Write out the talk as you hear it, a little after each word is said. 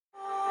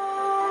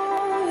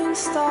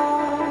shooting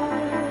star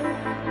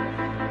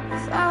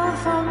fell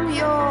from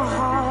your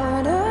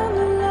heart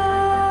and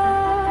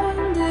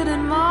landed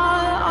in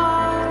my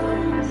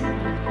arms.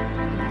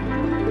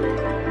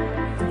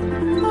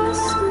 My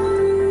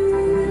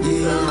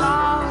sweet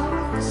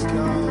lost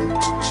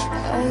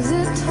as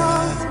it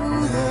tore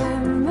through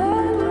them,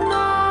 and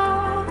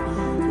now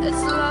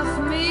it's left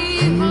me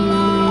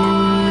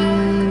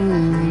blind.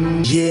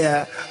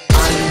 Yeah,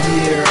 I'm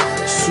here,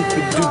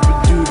 super duper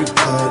duper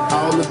cut,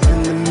 all up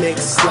in the mix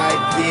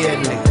like yeah,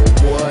 nigga,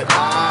 what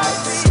I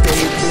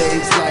stay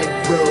blazed like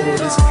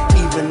brothers,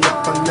 even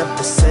if I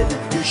never said it,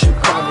 you should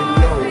probably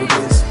know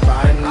this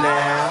by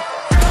now.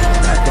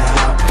 I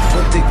doubt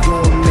what they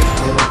gon' make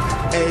of,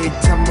 every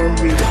time I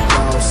read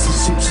about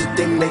some shit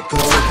they make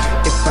of.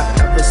 If I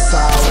ever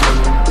saw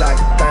them black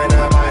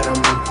dynamite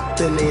them,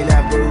 then they'd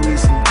have a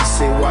reason to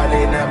say why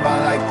they never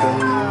like them.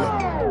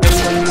 And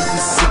I need to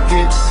seek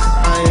it,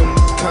 I am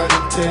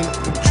content,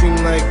 we dream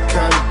like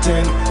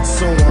content,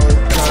 so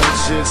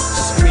unconscious,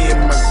 just me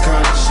and my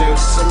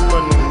conscience. I'm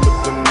running with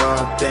the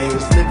wild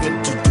things, living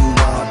to do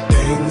wild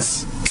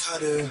things.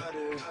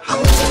 Cutter.